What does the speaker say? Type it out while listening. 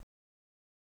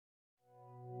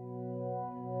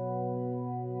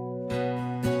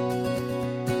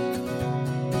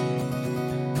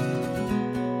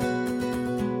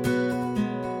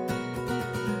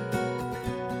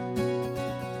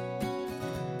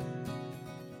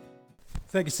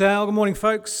Thank you, Sal. Good morning,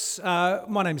 folks.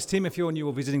 My name's Tim. If you're new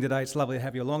or visiting today, it's lovely to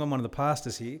have you along. I'm one of the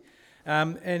pastors here.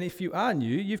 And if you are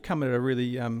new, you've come at a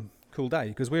really cool day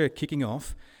because we're kicking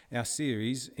off our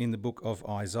series in the book of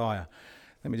Isaiah.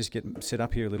 Let me just get set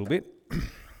up here a little bit.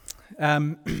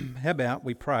 How about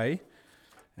we pray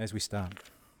as we start?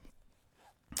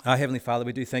 Our Heavenly Father,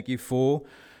 we do thank you for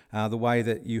the way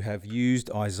that you have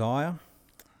used Isaiah,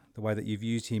 the way that you've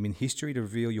used him in history to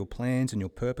reveal your plans and your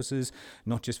purposes,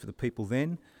 not just for the people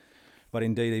then, but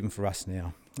indeed even for us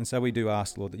now. And so we do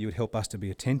ask, Lord, that you would help us to be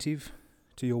attentive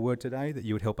to your word today, that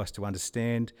you would help us to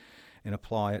understand and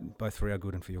apply it both for our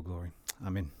good and for your glory.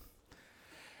 Amen.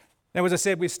 Now, as I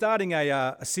said, we're starting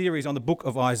a series on the book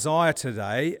of Isaiah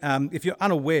today. If you're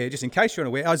unaware, just in case you're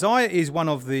unaware, Isaiah is one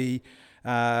of the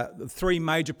three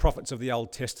major prophets of the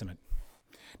Old Testament.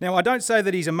 Now, I don't say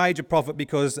that he's a major prophet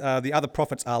because the other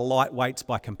prophets are lightweights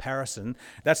by comparison.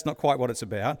 That's not quite what it's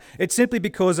about. It's simply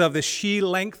because of the sheer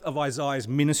length of Isaiah's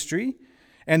ministry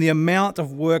and the amount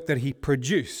of work that he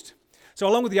produced. So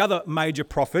along with the other major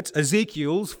prophets,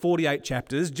 Ezekiel's 48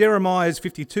 chapters, Jeremiah's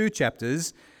 52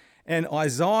 chapters, and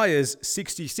Isaiah's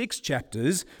 66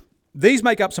 chapters, these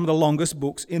make up some of the longest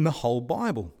books in the whole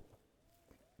Bible.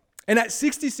 And at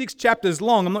 66 chapters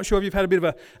long, I'm not sure if you've had a bit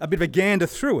of a gander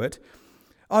through it,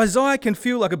 Isaiah can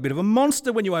feel like a bit of a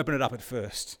monster when you open it up at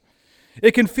first.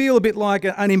 It can feel a bit like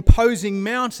an imposing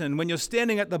mountain when you're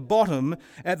standing at the bottom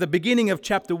at the beginning of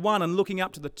chapter 1 and looking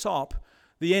up to the top,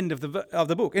 the end of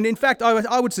the book. And in fact,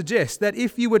 I would suggest that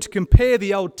if you were to compare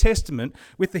the Old Testament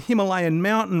with the Himalayan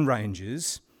mountain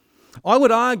ranges, I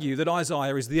would argue that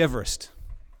Isaiah is the Everest.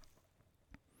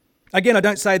 Again, I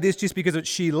don't say this just because of its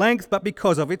sheer length, but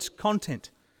because of its content.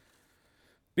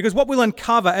 Because what we'll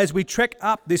uncover as we trek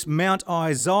up this Mount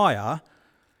Isaiah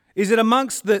is that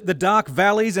amongst the dark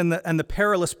valleys and the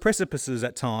perilous precipices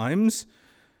at times,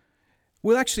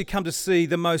 we'll actually come to see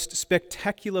the most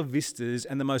spectacular vistas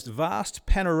and the most vast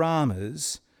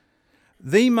panoramas,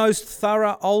 the most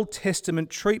thorough Old Testament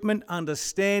treatment,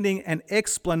 understanding and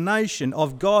explanation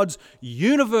of God's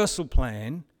universal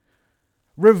plan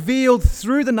revealed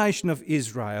through the nation of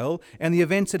Israel and the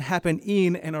events that happen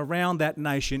in and around that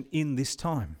nation in this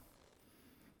time.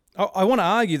 I want to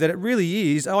argue that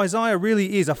Isaiah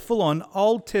really is a full-on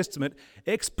Old Testament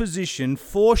exposition,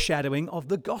 foreshadowing of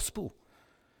the gospel,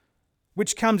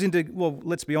 which comes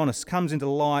into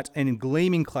light and in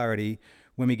gleaming clarity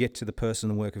when we get to the person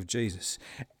and work of Jesus.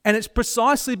 And it's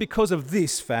precisely because of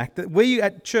this fact that we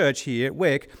at church here at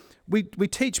WEC, we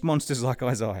teach monsters like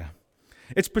Isaiah.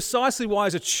 It's precisely why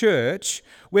as a church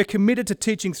we're committed to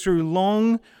teaching through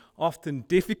long, often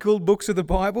difficult books of the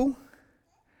Bible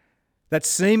that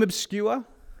seem obscure,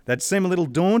 that seem a little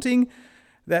daunting,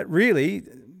 that really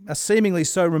are seemingly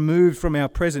so removed from our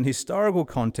present historical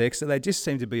context that they just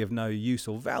seem to be of no use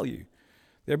or value.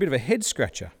 They're a bit of a head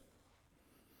scratcher.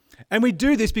 And we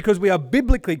do this because we are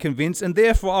biblically convinced, and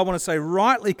therefore I want to say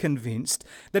rightly convinced,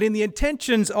 that in the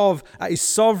intentions of a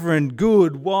sovereign,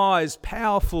 good, wise,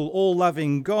 powerful,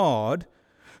 all-loving God,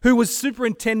 who was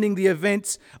superintending the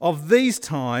events of these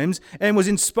times and was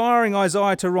inspiring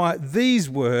Isaiah to write these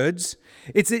words,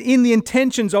 it's in the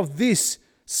intentions of this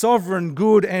sovereign,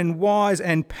 good and wise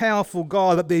and powerful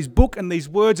God that these book and these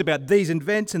words about these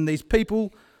events and these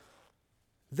people,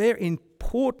 they're important.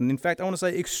 In fact, I want to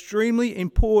say extremely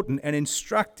important and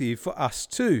instructive for us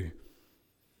too.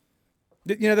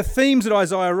 You know, the themes that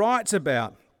Isaiah writes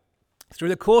about through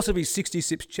the course of his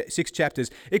 66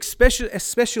 chapters,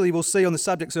 especially we'll see on the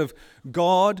subjects of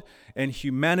God and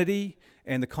humanity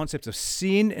and the concepts of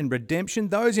sin and redemption,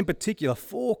 those in particular,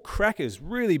 four crackers,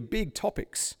 really big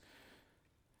topics.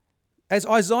 As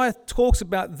Isaiah talks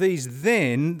about these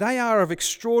then, they are of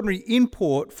extraordinary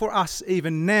import for us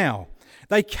even now.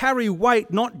 They carry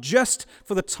weight not just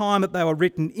for the time that they were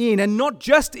written in and not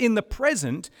just in the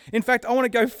present. In fact, I want to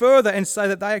go further and say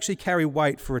that they actually carry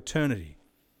weight for eternity.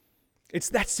 It's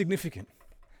that significant.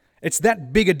 It's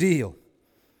that big a deal.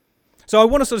 So I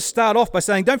want to sort of start off by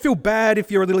saying, don't feel bad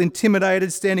if you're a little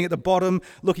intimidated standing at the bottom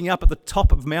looking up at the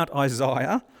top of Mount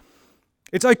Isaiah.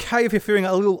 It's okay if you're feeling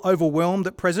a little overwhelmed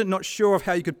at present, not sure of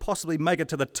how you could possibly make it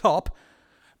to the top,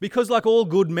 because like all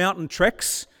good mountain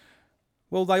treks,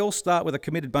 well, they all start with a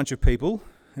committed bunch of people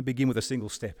and begin with a single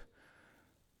step.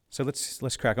 So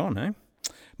let's crack on, eh?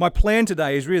 My plan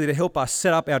today is really to help us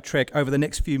set up our trek over the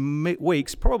next few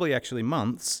weeks, probably actually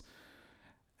months,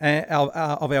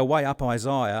 of our way up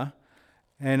Isaiah.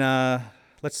 And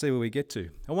let's see where we get to.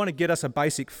 I want to get us a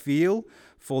basic feel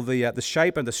for the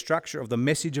shape and the structure of the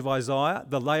message of Isaiah,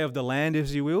 the lay of the land,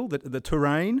 if you will, the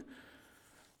terrain.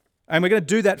 And we're going to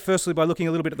do that firstly by looking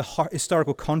a little bit at the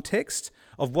historical context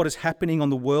of what is happening on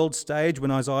the world stage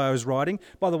when Isaiah is writing.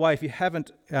 By the way, if you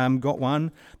haven't got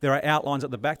one, there are outlines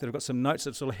at the back that have got some notes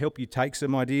that sort of help you take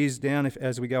some ideas down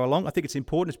as we go along. I think it's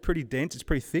important. It's pretty dense. It's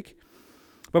pretty thick.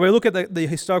 But we look at the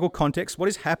historical context, what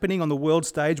is happening on the world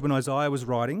stage when Isaiah was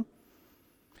writing.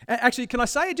 Actually, can I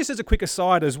say it just as a quick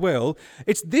aside as well?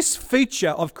 It's this feature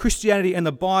of Christianity and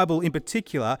the Bible in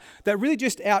particular that really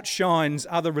just outshines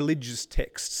other religious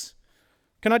texts.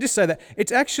 Can I just say that?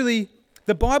 It's actually,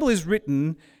 the Bible is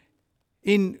written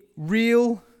in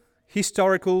real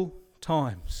historical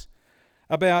times,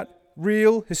 about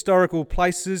real historical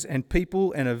places and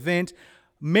people and event,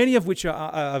 many of which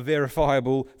are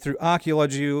verifiable through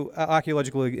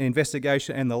archaeological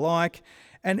investigation and the like.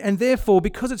 And therefore,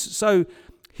 because it's so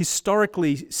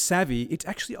historically savvy, it's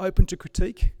actually open to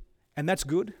critique, and that's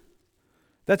good.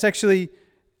 That's actually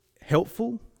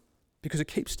helpful because it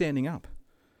keeps standing up.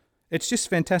 It's just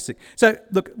fantastic. So,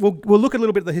 look, we'll look at a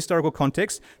little bit of the historical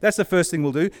context. That's the first thing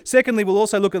we'll do. Secondly, we'll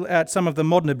also look at some of the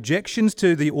modern objections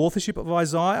to the authorship of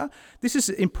Isaiah. This is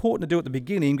important to do at the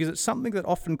beginning because it's something that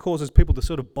often causes people to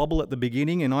sort of bobble at the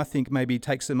beginning, and I think maybe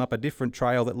takes them up a different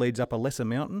trail that leads up a lesser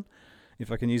mountain, if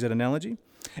I can use that analogy.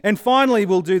 And finally,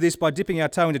 we'll do this by dipping our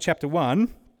toe into chapter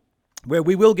 1, where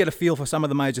we will get a feel for some of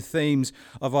the major themes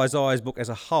of Isaiah's book as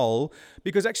a whole,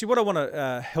 because actually what I want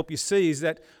to help you see is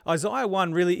that Isaiah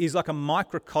 1 really is like a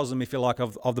microcosm, if you like,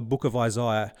 of the book of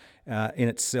Isaiah in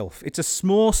itself. It's a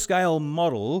small-scale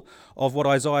model of what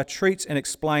Isaiah treats and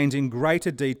explains in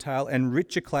greater detail and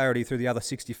richer clarity through the other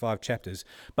 65 chapters,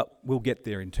 but we'll get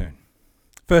there in turn.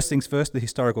 First things first, the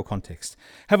historical context.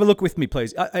 Have a look with me,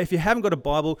 please. If you haven't got a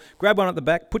Bible, grab one at the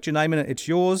back, put your name in it, it's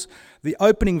yours. The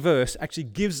opening verse actually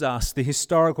gives us the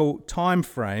historical time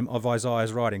frame of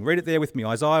Isaiah's writing. Read it there with me.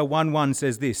 Isaiah 1:1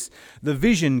 says this: "The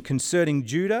vision concerning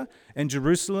Judah and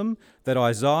Jerusalem that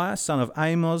Isaiah, son of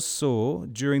Amoz, saw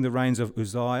during the reigns of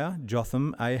Uzziah,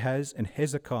 Jotham, Ahaz, and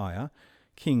Hezekiah,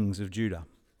 kings of Judah."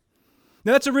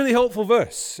 Now that's a really helpful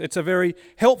verse. It's a very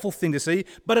helpful thing to see,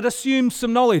 but it assumes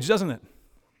some knowledge, doesn't it?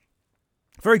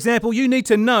 For example, you need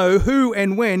to know who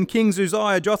and when Kings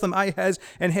Uzziah, Jotham, Ahaz,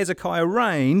 and Hezekiah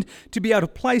reigned to be able to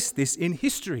place this in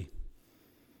history.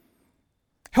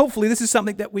 Helpfully, this is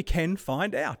something that we can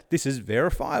find out. This is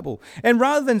verifiable. And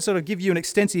rather than sort of give you an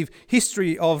extensive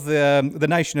history of the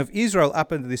nation of Israel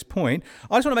up until this point,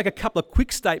 I just want to make a couple of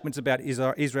quick statements about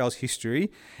Israel's history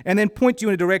and then point you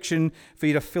in a direction for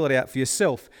you to fill it out for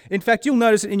yourself. In fact, you'll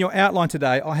notice that in your outline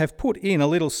today, I have put in a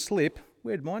little slip.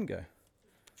 Where'd mine go?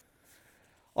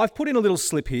 I've put in a little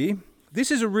slip here. This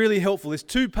is a really helpful. It's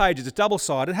 2 pages. It's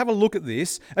double-sided. Have a look at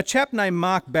this. A chap named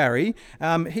Mark Barry,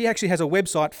 he actually has a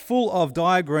website full of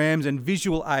diagrams and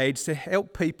visual aids to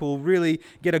help people really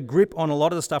get a grip on a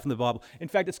lot of the stuff in the Bible. In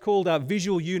fact, it's called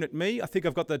Visual Unit Me. I think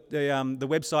I've got the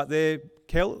website there,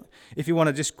 Kel, if you want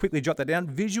to just quickly jot that down.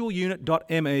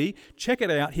 Visualunit.me. Check it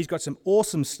out. He's got some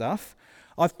awesome stuff.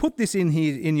 I've put this in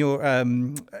here in your...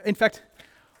 in fact,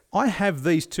 I have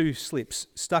these 2 slips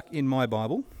stuck in my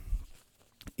Bible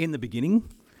in the beginning,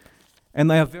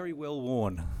 and they are very well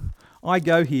worn. I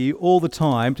go here all the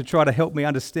time to try to help me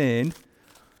understand.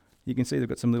 You can see they've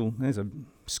got some little, there's a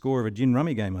score of a gin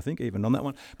rummy game, I think, even on that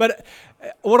one. But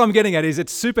what I'm getting at is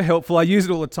it's super helpful. I use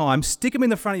it all the time. Stick them in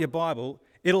the front of your Bible.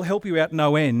 It'll help you out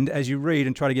no end as you read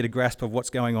and try to get a grasp of what's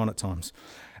going on at times.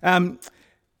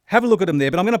 Have a look at them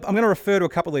there, but I'm going to refer to a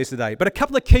couple of these today. But a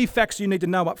couple of key facts you need to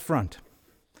know up front.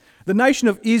 The nation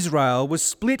of Israel was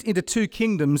split into 2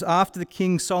 kingdoms after the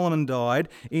king Solomon died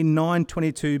in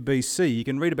 922 BC. You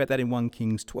can read about that in 1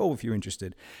 Kings 12 if you're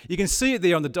interested. You can see it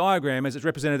there on the diagram as it's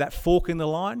represented, that fork in the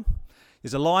line.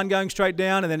 There's a line going straight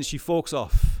down and then she forks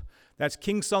off. That's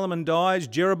King Solomon dies.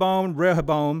 Jeroboam and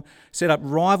Rehoboam set up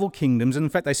rival kingdoms, and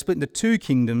in fact they split into 2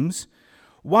 kingdoms.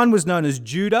 One was known as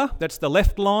Judah, that's the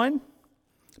left line,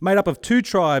 made up of 2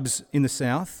 tribes in the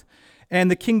south, and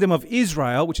the kingdom of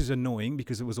Israel, which is annoying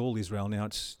because it was all Israel, now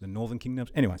it's the northern kingdoms.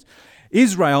 Anyways,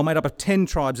 Israel made up of 10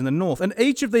 tribes in the north. And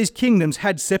each of these kingdoms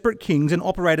had separate kings and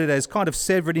operated as kind of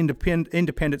separate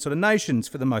independent sort of nations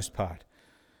for the most part.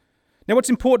 Now what's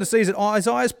important to see is that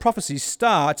Isaiah's prophecy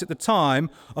starts at the time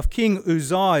of King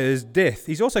Uzziah's death.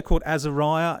 He's also called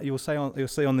Azariah, you'll see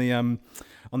on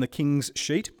the king's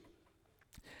sheet.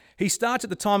 He starts at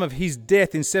the time of his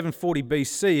death in 740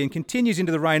 BC and continues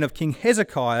into the reign of King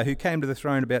Hezekiah, who came to the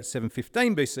throne about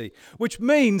 715 BC, which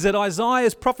means that Isaiah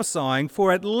is prophesying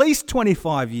for at least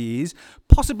 25 years,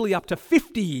 possibly up to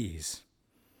 50 years.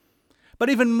 But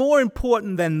even more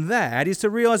important than that is to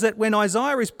realize that when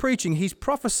Isaiah is preaching, he's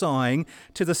prophesying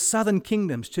to the southern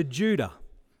kingdoms, to Judah.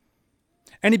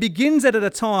 And he begins it at a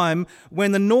time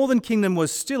when the northern kingdom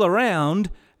was still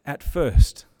around at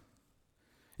first.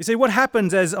 You see, what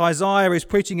happens as Isaiah is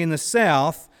preaching in the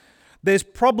south, there's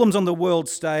problems on the world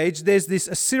stage, there's this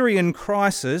Assyrian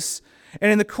crisis,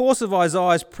 and in the course of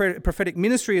Isaiah's prophetic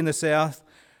ministry in the south,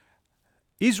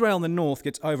 Israel in the north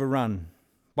gets overrun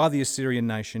by the Assyrian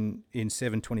nation in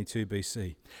 722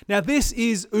 BC. Now, this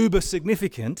is uber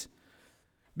significant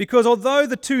because although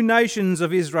the two nations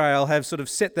of Israel have sort of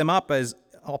set them up as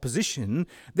opposition,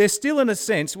 they're still in a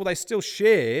sense, well, they still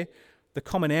share the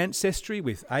common ancestry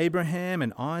with Abraham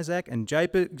and Isaac and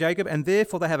Jacob, and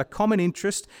therefore they have a common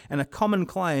interest and a common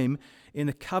claim in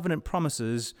the covenant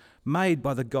promises made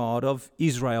by the God of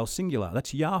Israel singular.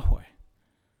 That's Yahweh.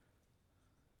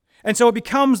 And so it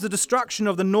becomes the destruction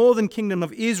of the northern kingdom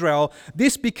of Israel.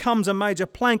 This becomes a major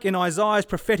plank in Isaiah's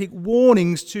prophetic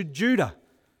warnings to Judah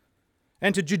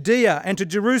and to Judea and to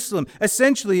Jerusalem.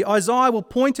 Essentially, Isaiah will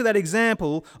point to that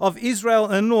example of Israel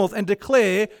in the north and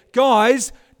declare,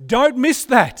 guys, don't miss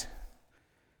that.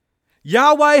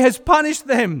 Yahweh has punished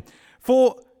them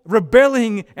for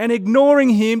rebelling and ignoring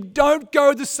him. Don't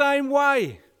go the same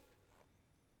way.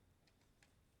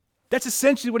 That's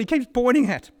essentially what he keeps pointing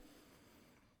at.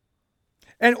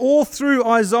 And all through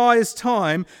Isaiah's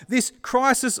time, this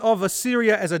crisis of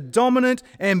Assyria as a dominant,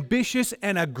 ambitious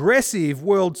and aggressive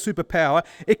world superpower,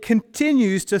 it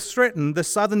continues to threaten the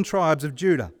southern tribes of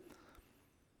Judah.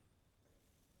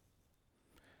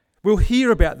 We'll hear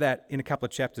about that in a couple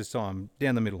of chapters' time,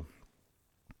 down the middle.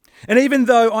 And even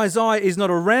though Isaiah is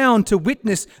not around to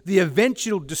witness the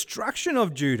eventual destruction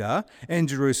of Judah and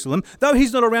Jerusalem, though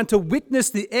he's not around to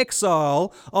witness the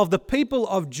exile of the people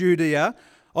of Judea,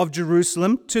 of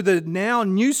Jerusalem, to the now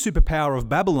new superpower of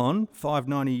Babylon,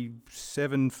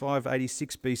 597,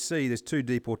 586 BC, there's 2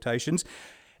 deportations.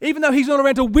 Even though he's not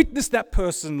around to witness that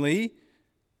personally,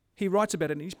 he writes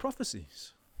about it in his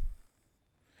prophecies.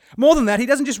 More than that, he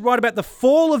doesn't just write about the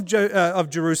fall of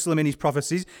Jerusalem in his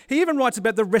prophecies, he even writes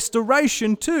about the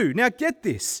restoration too. Now get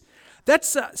this,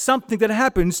 that's something that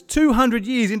happens 200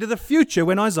 years into the future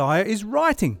when Isaiah is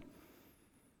writing.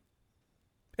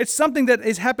 It's something that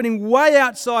is happening way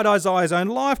outside Isaiah's own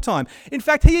lifetime. In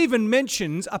fact, he even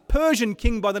mentions a Persian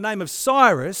king by the name of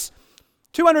Cyrus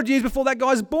 200 years before that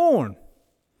guy's born.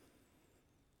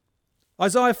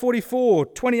 Isaiah 44,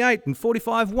 28 and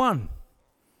 45, 1.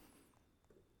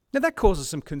 Now that causes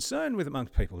some concern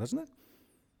amongst people, doesn't it?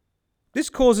 This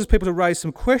causes people to raise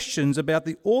some questions about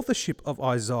the authorship of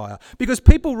Isaiah, because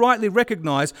people rightly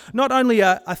recognise not only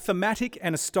a thematic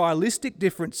and a stylistic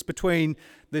difference between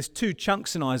there's 2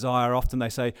 chunks in Isaiah. Often they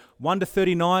say 1 to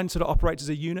 39 sort of operates as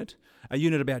a unit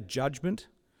about judgment.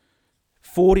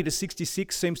 40 to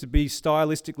 66 seems to be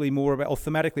stylistically more about, or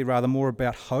thematically rather, more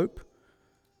about hope.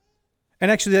 And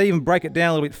actually they even break it down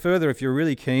a little bit further if you're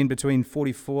really keen, between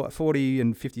 40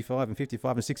 and 55 and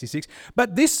 55 and 66.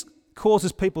 But this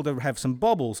causes people to have some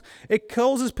bobbles. It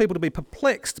causes people to be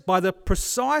perplexed by the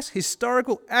precise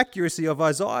historical accuracy of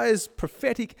Isaiah's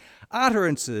prophetic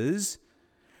utterances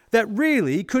that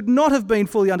really could not have been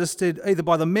fully understood either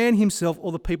by the man himself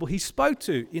or the people he spoke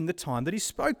to in the time that he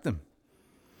spoke them.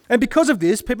 And because of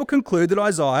this, people conclude that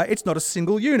Isaiah, it's not a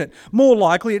single unit. More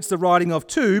likely it's the writing of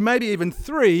 2, maybe even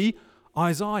 3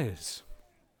 Isaiahs.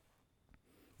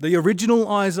 The original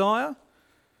Isaiah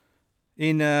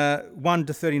in 1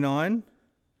 to 39,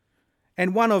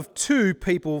 and one of 2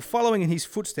 people following in his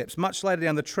footsteps much later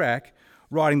down the track,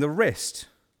 writing the rest,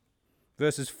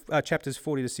 chapters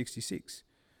 40 to 66.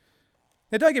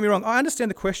 Now, don't get me wrong. I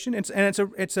understand the question,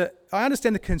 I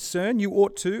understand the concern. You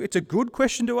ought to. It's a good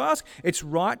question to ask. It's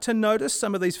right to notice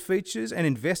some of these features and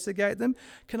investigate them.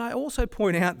 Can I also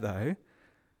point out, though,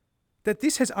 that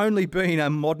this has only been a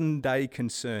modern day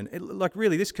concern.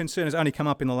 Really, this concern has only come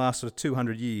up in the last sort of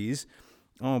 200 years.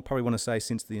 I probably want to say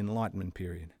since the Enlightenment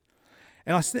period.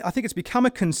 And I think it's become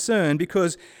a concern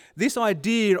because this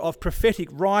idea of prophetic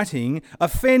writing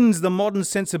offends the modern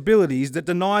sensibilities that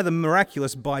deny the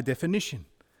miraculous by definition.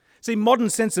 See, modern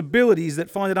sensibilities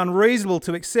that find it unreasonable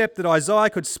to accept that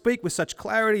Isaiah could speak with such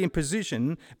clarity and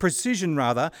precision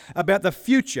about the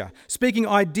future, speaking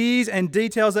ideas and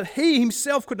details that he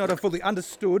himself could not have fully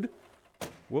understood,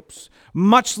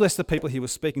 much less the people he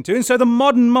was speaking to. And so the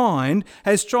modern mind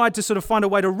has tried to sort of find a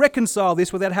way to reconcile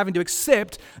this without having to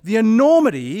accept the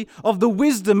enormity of the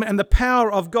wisdom and the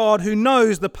power of God, who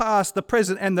knows the past, the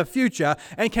present and the future,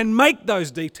 and can make those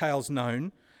details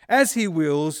known as he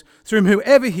wills, through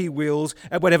whoever he wills,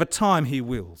 at whatever time he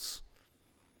wills.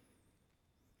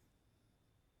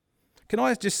 Can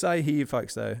I just say here,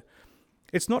 folks, though,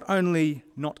 it's not only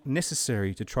not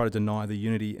necessary to try to deny the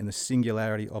unity and the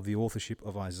singularity of the authorship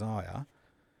of Isaiah,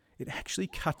 it actually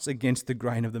cuts against the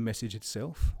grain of the message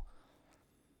itself.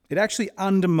 It actually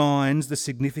undermines the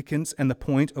significance and the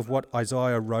point of what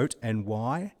Isaiah wrote and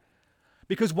why.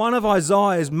 Because one of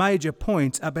Isaiah's major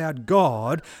points about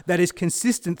God that is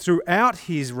consistent throughout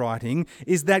his writing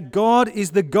is that God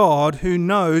is the God who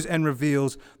knows and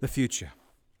reveals the future.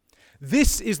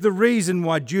 This is the reason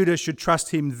why Judah should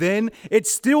trust him then.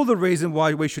 It's still the reason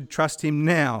why we should trust him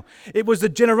now. It was the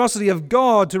generosity of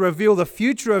God to reveal the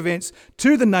future events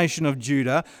to the nation of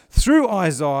Judah through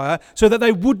Isaiah so that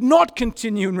they would not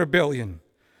continue in rebellion,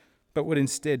 but would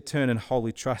instead turn and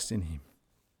wholly trust in him.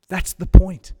 That's the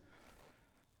point.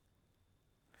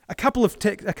 A couple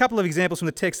of examples from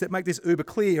the text that make this uber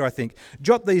clear, I think.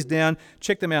 Jot these down,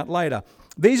 check them out later.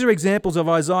 These are examples of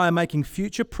Isaiah making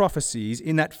future prophecies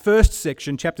in that first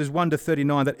section, chapters 1 to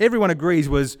 39, that everyone agrees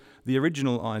was the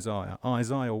original Isaiah,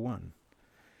 Isaiah 1.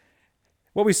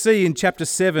 What we see in chapter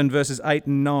 7, verses 8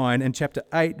 and 9, and chapter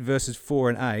 8, verses 4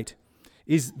 and 8,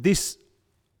 is this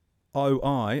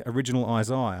original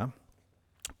Isaiah,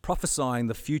 prophesying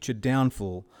the future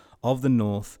downfall of the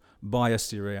north by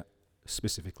Assyria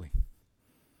specifically.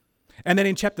 And then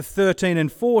in chapter 13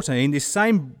 and 14, in this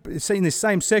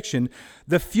same section,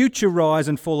 the future rise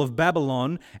and fall of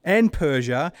Babylon and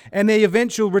Persia and the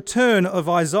eventual return of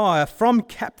Isaiah from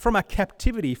a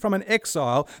captivity, from an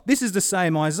exile. This is the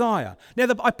same Isaiah. Now,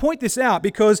 I point this out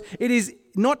because it is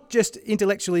not just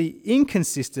intellectually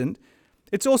inconsistent,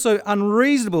 it's also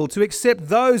unreasonable to accept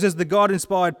those as the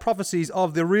God-inspired prophecies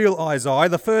of the real Isaiah,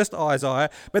 the first Isaiah,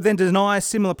 but then deny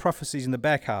similar prophecies in the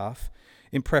back half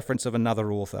in preference of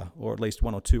another author, or at least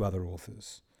one or two other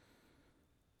authors.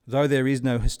 Though there is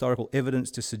no historical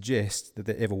evidence to suggest that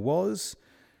there ever was,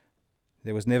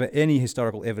 there was never any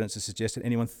historical evidence to suggest that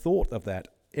anyone thought of that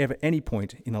ever any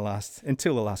point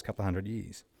until the last couple of hundred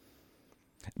years.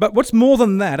 But what's more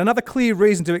than that, another clear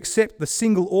reason to accept the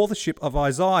single authorship of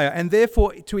Isaiah and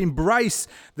therefore to embrace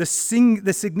the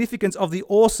significance of the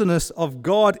awesomeness of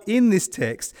God in this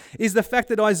text is the fact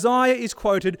that Isaiah is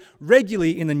quoted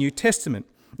regularly in the New Testament.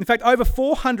 In fact, over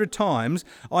 400 times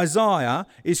Isaiah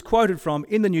is quoted from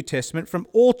in the New Testament from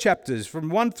all chapters, from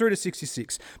 1 through to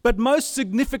 66. But most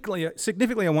significantly,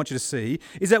 I want you to see,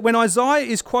 is that when Isaiah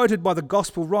is quoted by the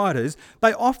gospel writers,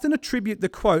 they often attribute the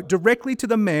quote directly to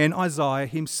the man Isaiah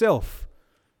himself.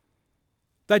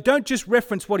 They don't just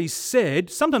reference what he said.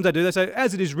 Sometimes they do. They say,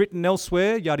 as it is written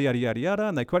elsewhere, yada, yada, yada, yada,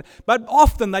 and they quote. But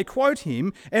often they quote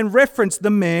him and reference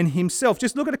the man himself.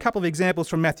 Just look at a couple of examples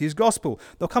from Matthew's Gospel.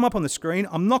 They'll come up on the screen.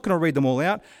 I'm not going to read them all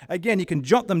out. Again, you can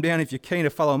jot them down if you're keen to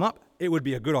follow them up. It would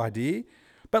be a good idea.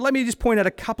 But let me just point out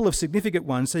a couple of significant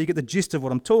ones so you get the gist of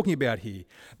what I'm talking about here.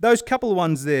 Those couple of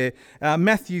ones there,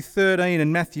 Matthew 13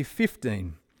 and Matthew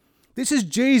 15. This is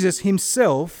Jesus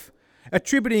himself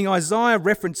attributing Isaiah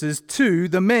references to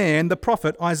the man, the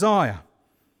prophet Isaiah.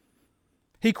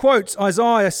 He quotes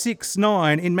Isaiah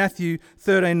 6:9 in Matthew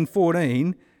 13 and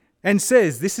 14 and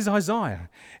says, this is Isaiah.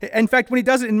 In fact, when he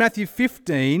does it in Matthew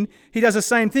 15, he does the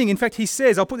same thing. In fact, he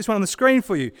says, I'll put this one on the screen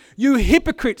for you. You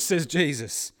hypocrites, says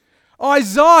Jesus.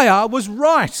 Isaiah was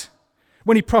right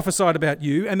when he prophesied about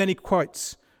you, and then he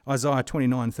quotes Isaiah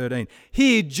 29:13.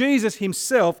 Here, Jesus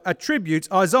himself attributes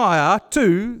Isaiah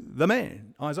to the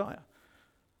man, Isaiah.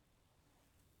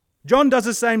 John does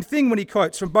the same thing when he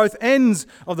quotes from both ends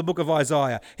of the book of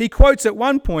Isaiah. He quotes at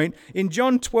one point in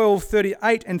John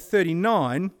 12:38 and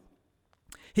 39,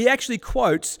 he actually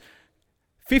quotes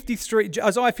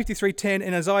Isaiah 53:10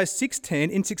 and Isaiah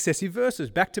 6:10 in successive verses,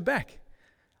 back to back.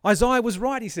 Isaiah was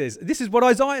right, he says. This is what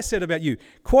Isaiah said about you,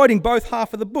 quoting both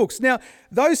half of the books. Now,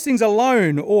 those things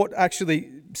alone ought actually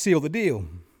seal the deal.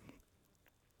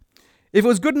 If it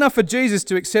was good enough for Jesus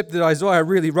to accept that Isaiah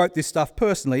really wrote this stuff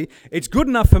personally, it's good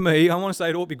enough for me. I want to say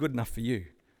it ought to be good enough for you.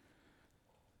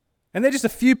 And they're just a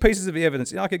few pieces of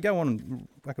evidence. I could go on and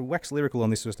I could wax lyrical on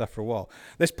this sort of stuff for a while.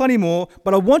 There's plenty more,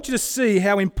 but I want you to see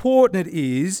how important it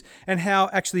is and how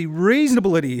actually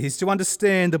reasonable it is to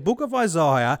understand the book of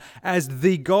Isaiah as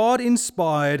the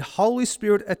God-inspired, Holy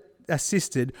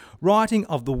Spirit-assisted writing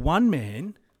of the one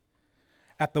man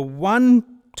at the one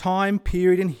time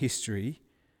period in history.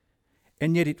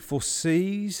 And yet it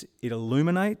foresees, it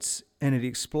illuminates, and it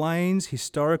explains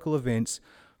historical events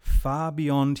far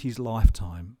beyond his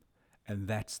lifetime. And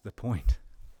that's the point.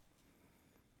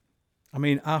 I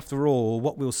mean, after all,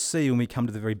 what we'll see when we come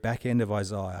to the very back end of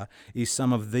Isaiah is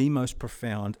some of the most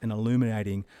profound and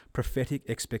illuminating prophetic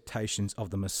expectations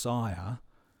of the Messiah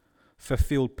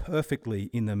fulfilled perfectly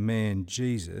in the man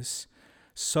Jesus,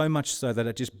 so much so that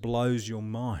it just blows your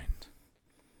mind.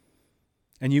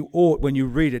 And you ought, when you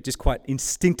read it, just quite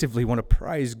instinctively want to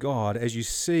praise God as you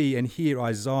see and hear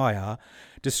Isaiah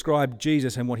describe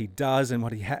Jesus and what he does and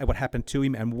what happened to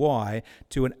him and why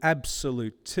to an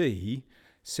absolute T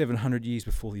 700 years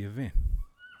before the event.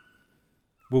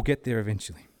 We'll get there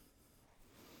eventually.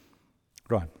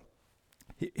 Right.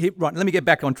 Right. Let me get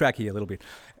back on track here a little bit.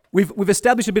 We've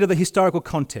established a bit of the historical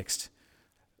context.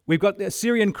 We've got the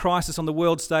Syrian crisis on the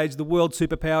world stage, the world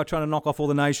superpower trying to knock off all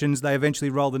the nations. They eventually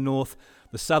roll the north.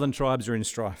 The southern tribes are in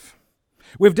strife.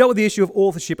 We've dealt with the issue of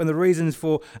authorship and the reasons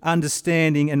for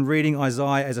understanding and reading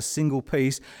Isaiah as a single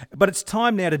piece. But it's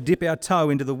time now to dip our toe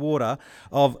into the water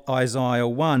of Isaiah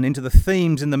 1, into the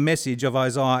themes and the message of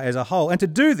Isaiah as a whole. And to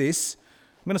do this,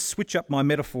 I'm going to switch up my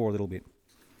metaphor a little bit.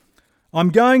 I'm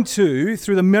going to,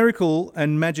 through the miracle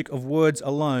and magic of words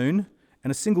alone and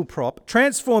a single prop,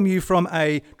 transform you from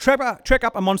a trek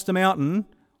up a monster mountain,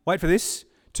 wait for this,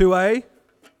 to a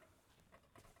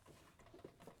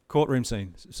courtroom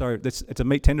scene. Sorry, it's a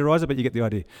meat tenderizer, but you get the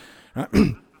idea.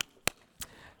 Right?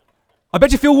 I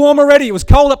bet you feel warm already. It was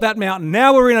cold up that mountain.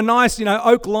 Now we're in a nice,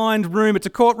 oak-lined room. It's a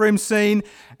courtroom scene.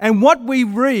 And what we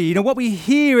read and what we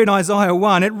hear in Isaiah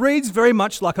 1, it reads very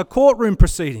much like a courtroom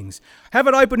proceedings. Have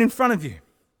it open in front of you.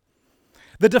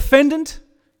 The defendant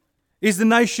is the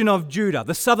nation of Judah,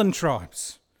 the southern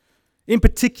tribes, in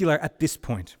particular at this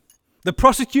point. The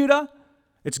prosecutor,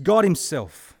 it's God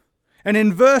himself. And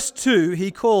in verse 2, he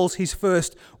calls his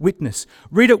first witness.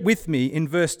 Read it with me in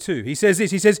verse 2. He says this,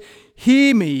 he says,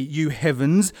 "Hear me, you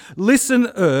heavens,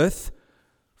 listen, earth,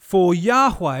 for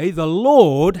Yahweh, the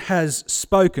Lord, has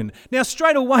spoken." Now,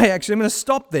 straight away, actually, I'm going to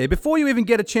stop there. Before you even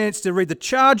get a chance to read the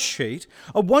charge sheet,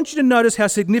 I want you to notice how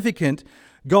significant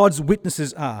God's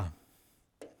witnesses are.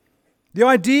 The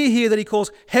idea here that he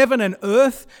calls heaven and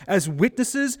earth as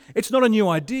witnesses, it's not a new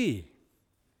idea.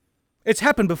 It's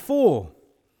happened before.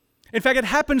 In fact, it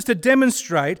happens to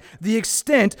demonstrate the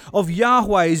extent of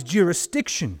Yahweh's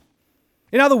jurisdiction.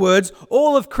 In other words,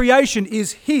 all of creation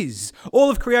is his. All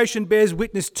of creation bears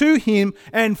witness to him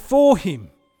and for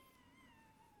him.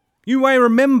 You may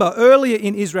remember earlier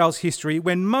in Israel's history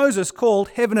when Moses called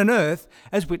heaven and earth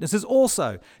as witnesses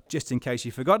also. Just in case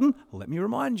you've forgotten, let me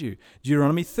remind you.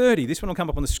 Deuteronomy 30. This one will come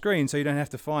up on the screen so you don't have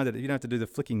to find it. You don't have to do the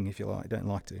flicking if you don't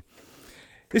like to.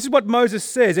 This is what Moses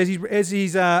says as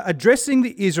he's addressing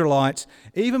the Israelites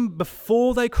even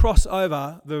before they cross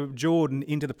over the Jordan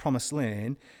into the promised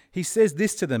land. He says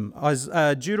this to them,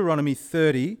 Deuteronomy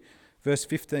 30, verse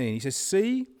 15. He says,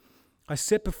 "See, I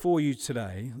set before you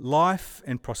today life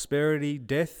and prosperity,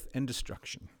 death and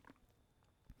destruction.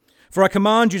 For I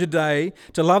command you today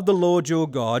to love the Lord your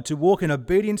God, to walk in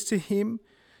obedience to him,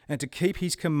 and to keep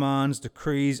his commands,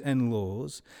 decrees and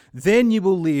laws. Then you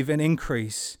will live and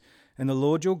increase, and the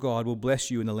Lord your God will bless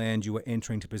you in the land you are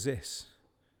entering to possess.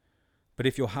 But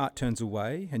if your heart turns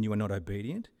away and you are not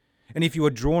obedient, and if you are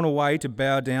drawn away to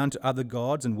bow down to other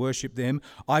gods and worship them,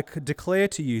 I could declare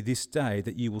to you this day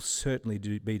that you will certainly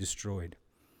be destroyed.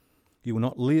 You will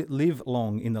not live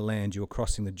long in the land you are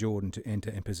crossing the Jordan to enter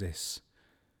and possess.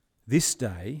 This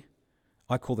day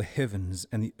I call the heavens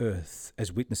and the earth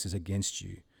as witnesses against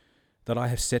you, that I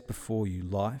have set before you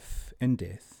life and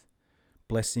death,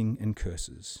 blessing and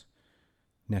curses.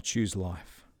 Now choose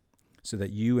life, so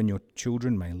that you and your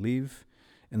children may live,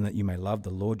 and that you may love the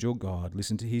Lord your God,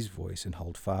 listen to his voice, and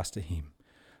hold fast to him.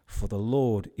 For the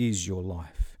Lord is your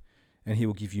life, and he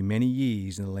will give you many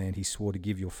years in the land he swore to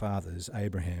give your fathers,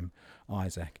 Abraham,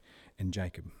 Isaac, and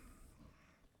Jacob."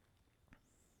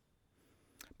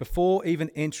 Before even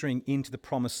entering into the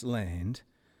promised land,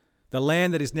 the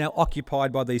land that is now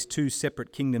occupied by these two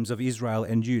separate kingdoms of Israel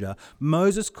and Judah,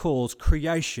 Moses calls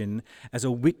creation as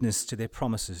a witness to their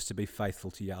promises to be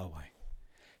faithful to Yahweh.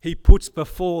 He puts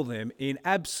before them in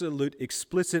absolute,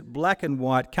 explicit, black and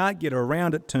white, can't get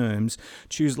around it terms,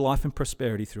 choose life and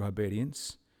prosperity through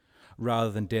obedience,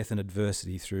 rather than death and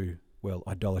adversity through,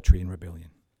 idolatry and rebellion.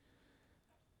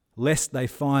 Lest they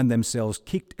find themselves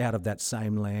kicked out of that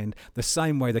same land, the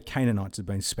same way the Canaanites have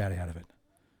been spat out of it.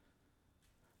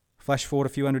 Flash forward a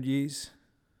few hundred years,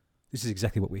 this is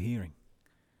exactly what we're hearing.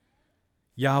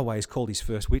 Yahweh is called his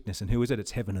first witness, and who is it?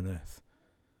 It's heaven and earth.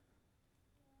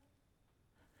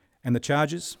 And the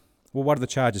charges? Well, what are the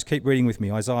charges? Keep reading with me,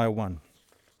 Isaiah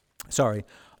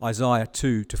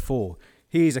 2 to 4.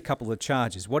 Here's a couple of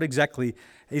charges. What exactly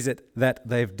is it that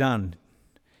they've done?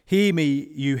 "Hear me,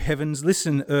 you heavens,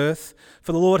 listen, earth,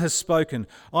 for the Lord has spoken.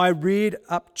 I reared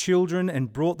up children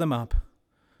and brought them up,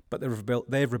 but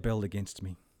they've rebelled against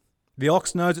me. The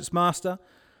ox knows its master,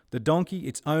 the donkey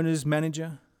its owner's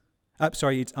manger,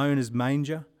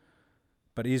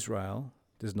 but Israel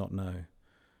does not know.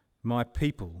 My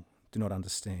people do not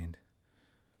understand.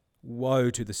 Woe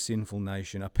to the sinful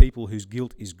nation, a people whose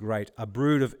guilt is great, a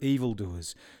brood of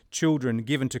evildoers, children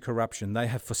given to corruption. They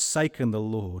have forsaken the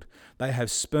Lord. They have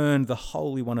spurned the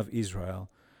Holy One of Israel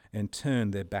and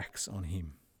turned their backs on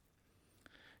him.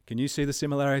 Can you see the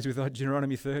similarities with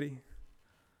Deuteronomy 30?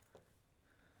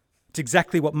 It's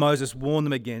exactly what Moses warned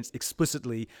them against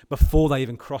explicitly before they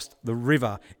even crossed the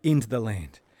river into the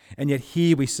land. And yet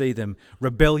here we see them.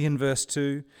 Rebellion, verse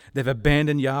 2. They've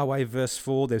abandoned Yahweh, verse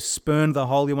 4. They've spurned the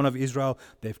Holy One of Israel.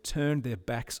 They've turned their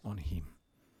backs on him.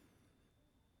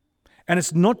 And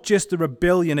it's not just the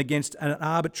rebellion against an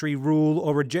arbitrary rule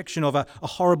or rejection of a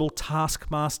horrible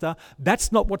taskmaster.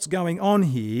 That's not what's going on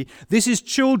here. This is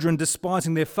children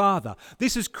despising their father.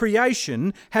 This is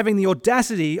creation having the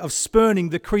audacity of spurning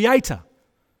the Creator.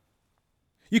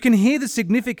 You can hear the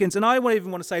significance, and I even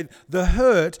want to say the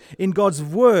hurt in God's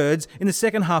words in the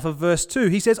second half of verse 2.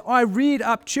 He says, I reared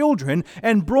up children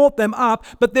and brought them up,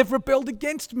 but they've rebelled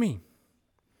against me.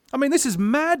 I mean, this is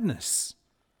madness.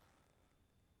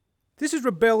 This is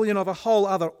rebellion of a whole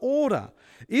other order.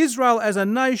 Israel as a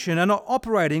nation are not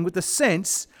operating with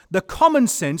the common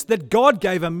sense that God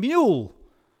gave a mule.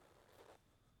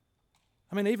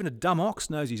 I mean, even a dumb ox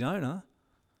knows his owner.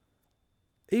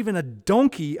 Even a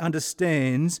donkey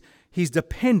understands his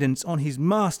dependence on his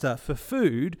master for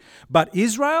food. But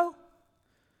Israel,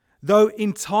 though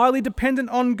entirely dependent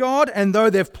on God and though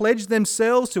they've pledged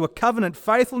themselves to a covenant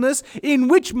faithfulness, in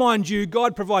which, mind you,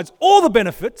 God provides all the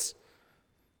benefits,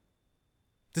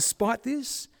 despite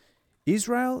this,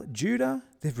 Israel, Judah,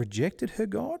 they've rejected her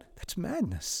God. That's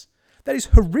madness. That is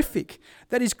horrific.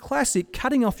 That is classic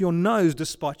cutting off your nose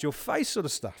despite your face sort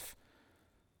of stuff.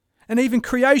 And even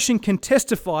creation can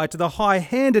testify to the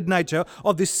high-handed nature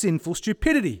of this sinful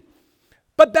stupidity.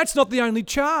 But that's not the only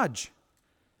charge.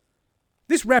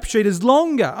 This rap sheet is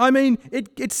longer. I mean,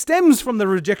 it stems from the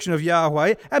rejection of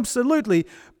Yahweh, absolutely.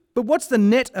 But what's the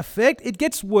net effect? It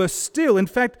gets worse still. In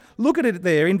fact, look at it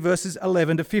there in verses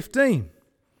 11 to 15.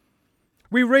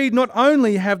 We read, not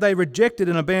only have they rejected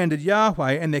and abandoned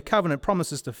Yahweh and their covenant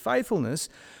promises to faithfulness,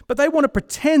 but they want to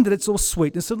pretend that it's all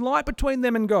sweetness and light between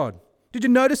them and God. Did you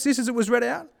notice this as it was read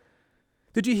out?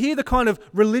 Did you hear the kind of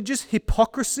religious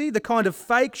hypocrisy, the kind of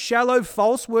fake, shallow,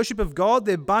 false worship of God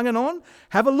they're bunging on?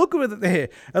 Have a look at it there,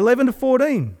 11 to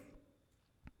 14.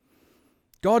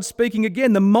 God speaking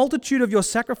again, the multitude of your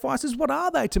sacrifices, what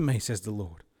are they to me, says the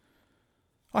Lord?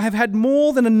 I have had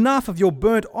more than enough of your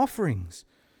burnt offerings,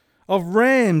 of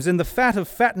rams and the fat of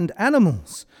fattened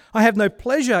animals. I have no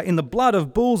pleasure in the blood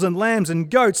of bulls and lambs and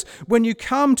goats. When you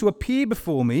come to appear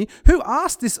before me, who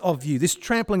asked this of you, this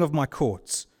trampling of my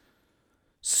courts?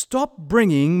 Stop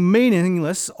bringing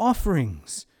meaningless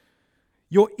offerings.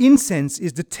 Your incense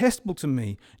is detestable to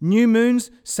me. New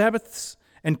moons, Sabbaths,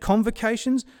 and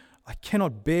convocations, I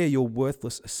cannot bear your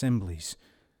worthless assemblies.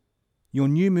 Your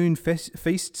new moon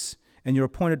feasts and your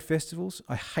appointed festivals,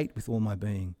 I hate with all my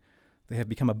being. They have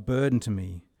become a burden to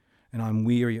me, and I am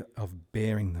weary of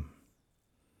bearing them.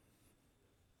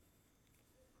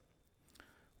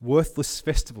 Worthless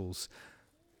festivals.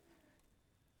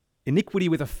 Iniquity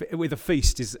with a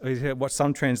feast is what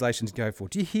some translations go for.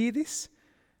 Do you hear this?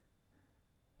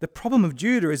 The problem of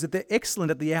Judah is that they're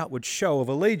excellent at the outward show of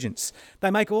allegiance. They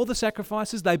make all the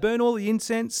sacrifices, they burn all the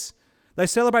incense, they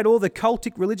celebrate all the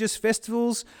cultic religious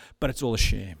festivals, but it's all a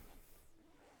sham.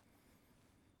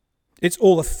 It's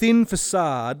all a thin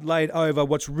facade laid over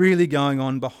what's really going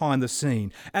on behind the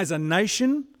scene. As a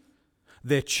nation,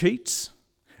 they're cheats,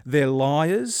 they're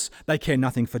liars, they care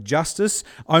nothing for justice,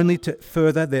 only to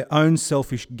further their own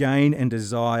selfish gain and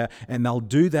desire, and they'll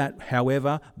do that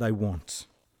however they want.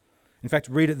 In fact,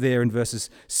 read it there in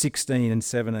verses 16 and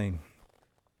 17.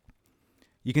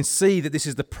 You can see that this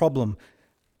is the problem.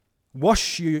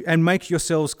 Wash you and make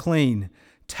yourselves clean.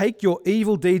 Take your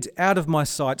evil deeds out of my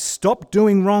sight. Stop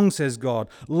doing wrong, says God.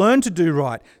 Learn to do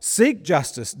right. Seek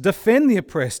justice. Defend the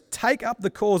oppressed. Take up the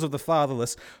cause of the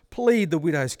fatherless. Plead the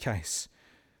widow's case.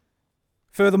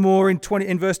 Furthermore,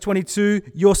 in verse 22,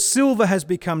 your silver has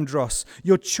become dross.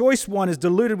 Your choice wine is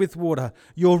diluted with water.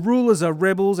 Your rulers are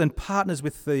rebels and partners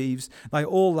with thieves. They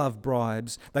all love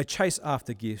bribes. They chase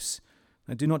after gifts.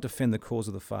 They do not defend the cause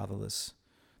of the fatherless.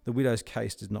 The widow's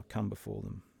case does not come before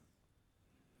them.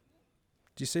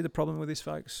 Do you see the problem with this,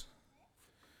 folks?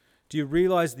 Do you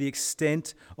realize the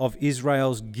extent of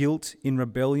Israel's guilt in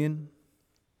rebellion?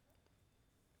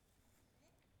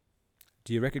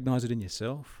 Do you recognize it in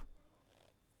yourself?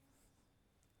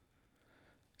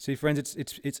 See, friends,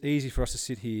 it's easy for us to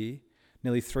sit here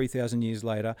nearly 3,000 years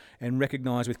later and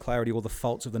recognize with clarity all the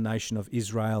faults of the nation of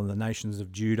Israel and the nations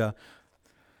of Judah,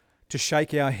 to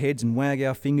shake our heads and wag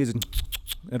our fingers and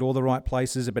at all the right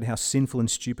places about how sinful and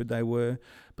stupid they were.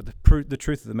 But the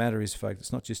truth of the matter is, folks,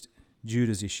 it's not just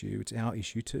Judah's issue, it's our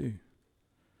issue too.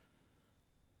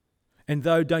 And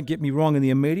though, don't get me wrong, in the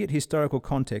immediate historical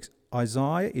context,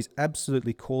 Isaiah is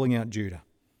absolutely calling out Judah.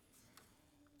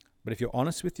 But if you're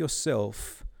honest with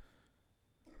yourself,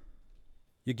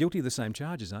 you're guilty of the same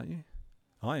charges, aren't you?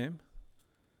 I am.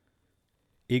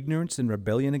 Ignorance and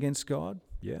rebellion against God,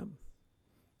 yeah.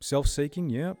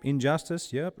 Self-seeking, yeah.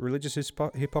 Injustice, yeah. Religious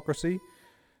hypocrisy.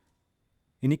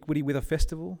 Iniquity with a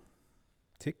festival,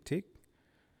 tick, tick.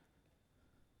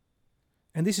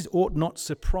 And this ought not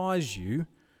surprise you,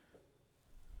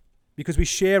 because we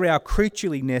share our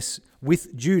creatureliness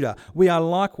with Judah. We are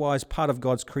likewise part of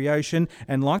God's creation,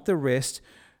 and like the rest,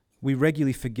 we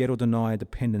regularly forget or deny our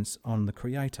dependence on the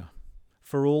Creator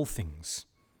for all things.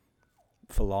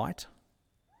 For light,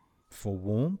 for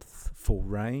warmth, for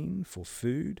rain, for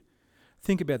food.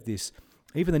 Think about this.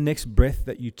 Even the next breath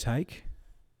that you take,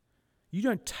 you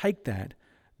don't take that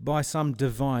by some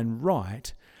divine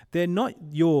right. They're not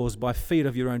yours by feat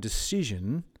of your own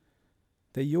decision.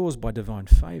 They're yours by divine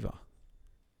favour.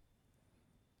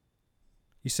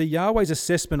 You see, Yahweh's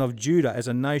assessment of Judah as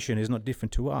a nation is not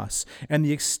different to us, and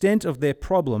the extent of their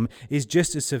problem is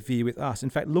just as severe with us. In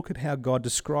fact, look at how God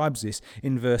describes this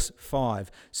in verse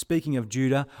 5. Speaking of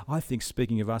Judah, I think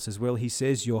speaking of us as well, he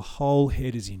says, your whole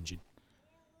head is injured.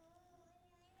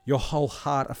 Your whole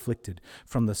heart afflicted.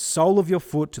 From the sole of your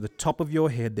foot to the top of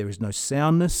your head, there is no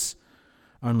soundness,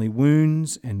 only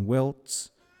wounds and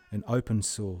welts and open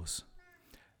sores.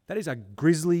 That is a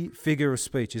grisly figure of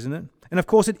speech, isn't it? And of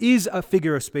course, it is a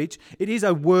figure of speech. It is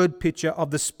a word picture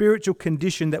of the spiritual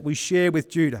condition that we share with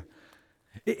Judah.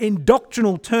 In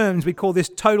doctrinal terms, we call this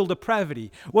total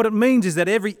depravity. What it means is that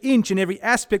every inch and every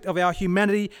aspect of our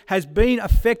humanity has been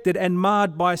affected and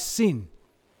marred by sin.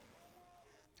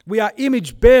 We are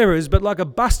image bearers, but like a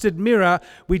busted mirror,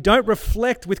 we don't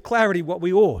reflect with clarity what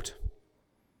we ought.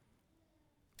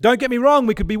 Don't get me wrong,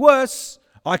 we could be worse.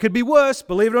 I could be worse,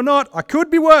 believe it or not, I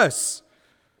could be worse.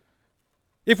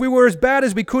 If we were as bad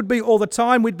as we could be all the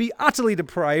time, we'd be utterly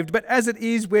depraved. But as it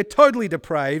is, we're totally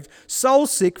depraved, soul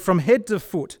sick from head to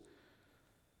foot.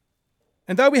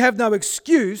 And though we have no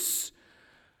excuse,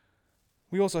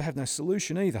 we also have no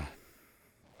solution either.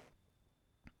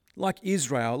 Like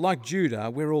Israel, like Judah,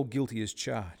 we're all guilty as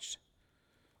charged.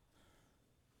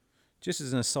 Just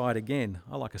as an aside again,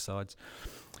 I like asides.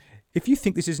 If you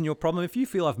think this isn't your problem, if you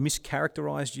feel I've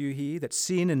mischaracterized you here, that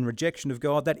sin and rejection of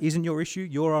God, that isn't your issue,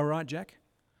 you're all right, Jack?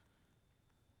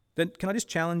 Then can I just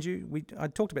challenge you? I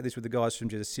talked about this with the guys from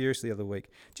Jesus Seriously the other week.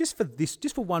 Just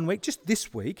for 1 week, just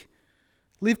this week,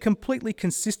 live completely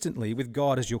consistently with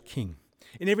God as your king.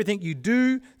 In everything you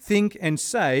do, think and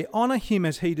say, honour him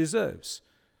as he deserves.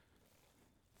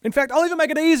 In fact, I'll even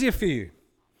make it easier for you.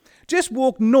 Just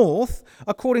walk north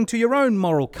according to your own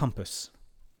moral compass.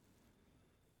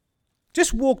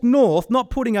 Just walk north, not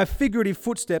putting a figurative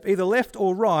footstep either left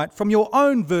or right from your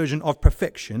own version of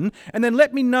perfection, and then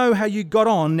let me know how you got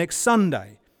on next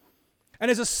Sunday.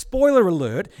 And as a spoiler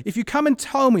alert, if you come and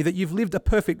tell me that you've lived a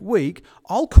perfect week,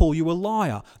 I'll call you a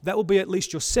liar. That will be at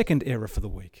least your second error for the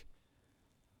week.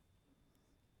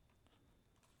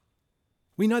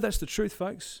 We know that's the truth,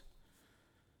 folks.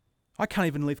 I can't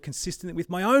even live consistently with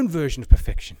my own version of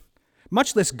perfection,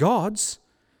 much less God's.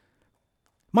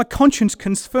 My conscience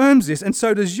confirms this, and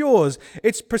so does yours.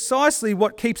 It's precisely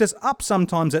what keeps us up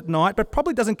sometimes at night, but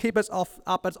probably doesn't keep us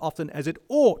up as often as it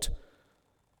ought.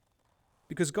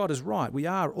 Because God is right. We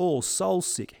are all soul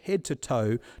sick, head to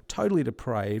toe, totally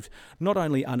depraved, not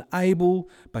only unable,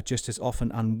 but just as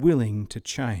often unwilling to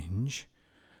change.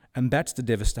 And that's the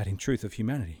devastating truth of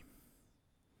humanity.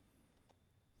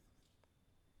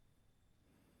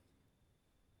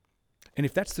 And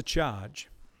if that's the charge,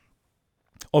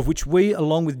 of which we,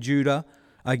 along with Judah,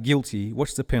 are guilty,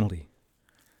 what's the penalty?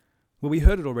 Well, we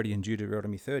heard it already in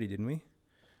Deuteronomy 30, didn't we?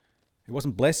 It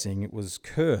wasn't blessing, it was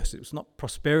curse. It was not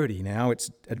prosperity now,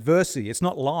 it's adversity. It's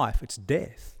not life, it's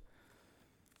death.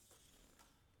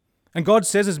 And God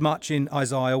says as much in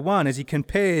Isaiah 1 as he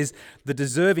compares the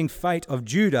deserving fate of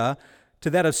Judah to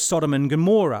that of Sodom and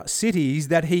Gomorrah, cities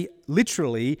that he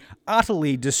literally,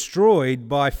 utterly destroyed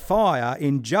by fire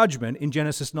in judgment in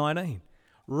Genesis 19.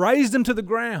 Razed them to the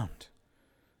ground.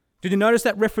 Did you notice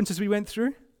that reference as we went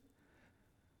through?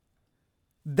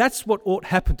 That's what ought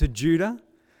happen to Judah.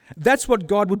 That's what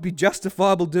God would be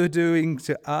justifiable doing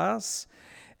to us.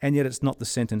 And yet it's not the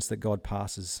sentence that God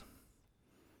passes.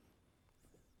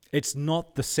 It's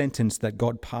not the sentence that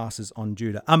God passes on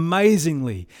Judah.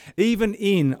 Amazingly, even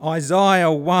in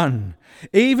Isaiah 1,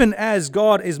 even as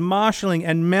God is marshalling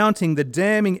and mounting the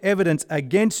damning evidence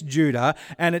against Judah,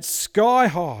 and it's sky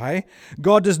high,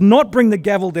 God does not bring the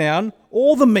gavel down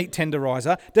or the meat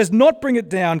tenderizer, does not bring it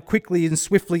down quickly and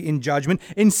swiftly in judgment.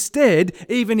 Instead,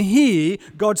 even here,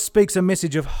 God speaks a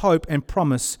message of hope and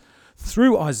promise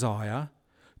through Isaiah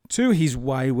to his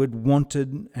wayward,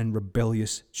 wanted and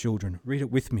rebellious children. Read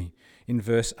it with me in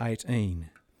verse 18.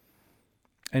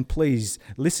 And please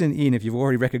listen in, if you've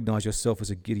already recognized yourself as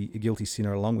a guilty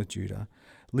sinner along with Judah.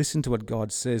 Listen to what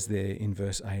God says there in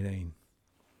verse 18.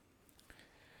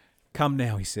 Come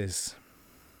now, he says,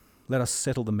 let us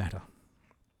settle the matter,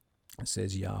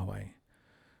 says Yahweh.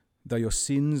 Though your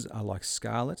sins are like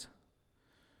scarlet,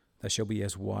 they shall be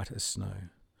as white as snow.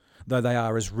 Though they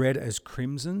are as red as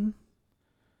crimson,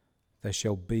 they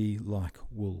shall be like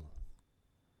wool.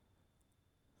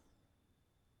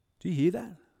 Do you hear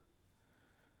that?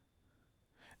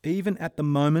 Even at the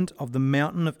moment of the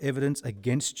mountain of evidence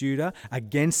against Judah,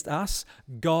 against us,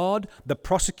 God, the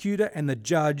prosecutor and the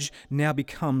judge, now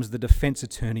becomes the defense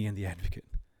attorney and the advocate.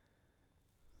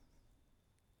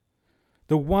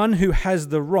 The one who has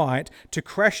the right to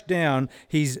crash down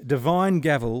his divine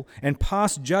gavel and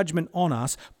pass judgment on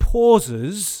us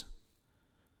pauses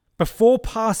before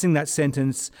passing that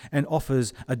sentence and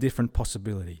offers a different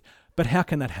possibility. But how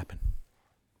can that happen?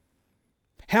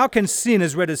 How can sin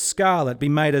as red as scarlet be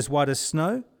made as white as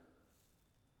snow?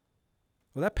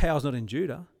 Well, that power's not in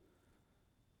Judah.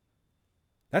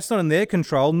 That's not in their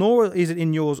control, nor is it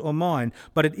in yours or mine,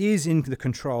 but it is in the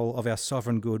control of our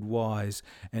sovereign, good, wise,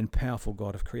 and powerful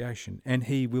God of creation, and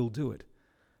he will do it,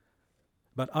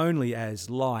 but only as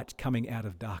light coming out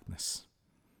of darkness.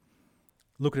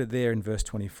 Look at it there in verse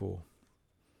 24.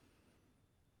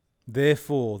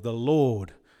 Therefore, the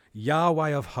Lord,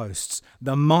 Yahweh of hosts,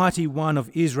 the mighty one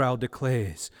of Israel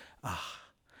declares,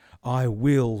 I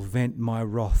will vent my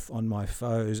wrath on my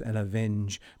foes and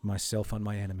avenge myself on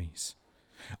my enemies.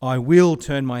 I will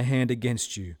turn my hand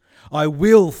against you. I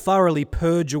will thoroughly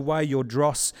purge away your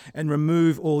dross and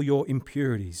remove all your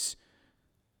impurities.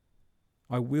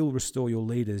 I will restore your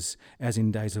leaders as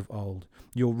in days of old,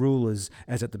 your rulers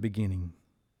as at the beginning.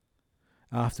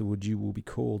 Afterward you will be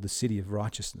called the city of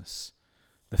righteousness,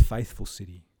 the faithful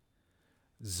city.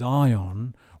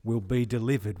 Zion will be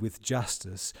delivered with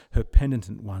justice, her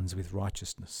penitent ones with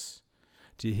righteousness.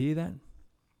 Do you hear that?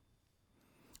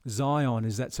 Zion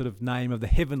is that sort of name of the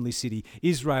heavenly city,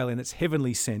 Israel in its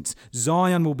heavenly sense.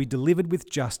 Zion will be delivered with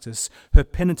justice, her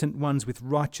penitent ones with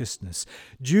righteousness.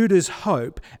 Judah's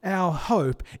hope, our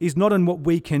hope, is not in what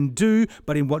we can do,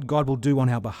 but in what God will do on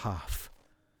our behalf.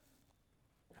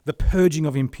 The purging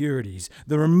of impurities,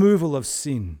 the removal of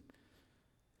sin.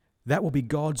 That will be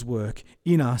God's work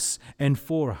in us and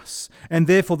for us. And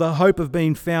therefore the hope of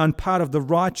being found part of the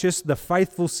righteous, the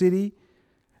faithful city,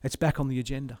 it's back on the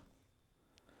agenda.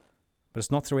 But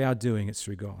it's not through our doing, it's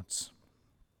through God's.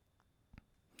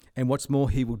 And what's more,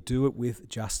 he will do it with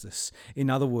justice. In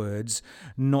other words,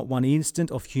 not one instant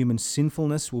of human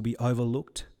sinfulness will be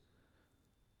overlooked.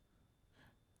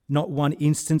 Not one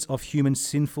instance of human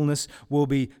sinfulness will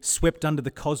be swept under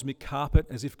the cosmic carpet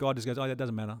as if God just goes, that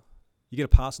doesn't matter. You get a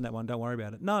pass on that one, don't worry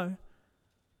about it. No.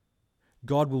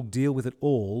 God will deal with it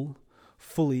all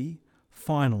fully,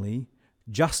 finally,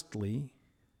 justly,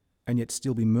 and yet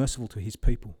still be merciful to his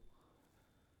people.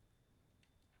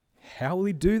 How will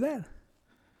he do that?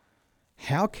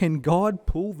 How can God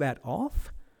pull that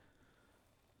off?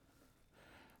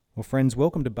 Well, friends,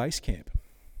 welcome to base camp.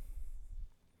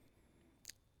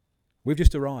 We've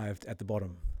just arrived at the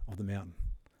bottom of the mountain.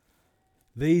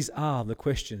 These are the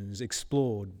questions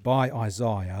explored by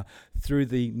Isaiah through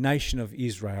the nation of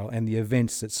Israel and the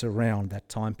events that surround that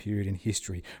time period in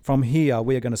history. From here,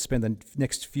 we are going to spend the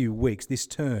next few weeks, this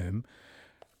term,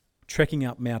 trekking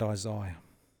up Mount Isaiah,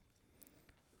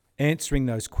 answering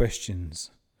those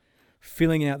questions,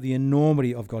 filling out the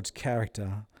enormity of God's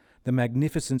character, the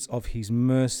magnificence of his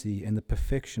mercy and the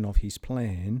perfection of his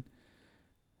plan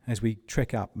as we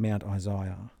trek up Mount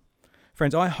Isaiah.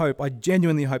 Friends, I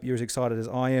genuinely hope you're as excited as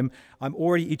I am. I'm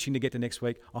already itching to get to next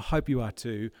week. I hope you are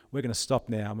too. We're going to stop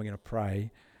now and we're going to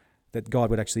pray that God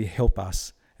would actually help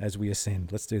us as we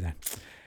ascend. Let's do that.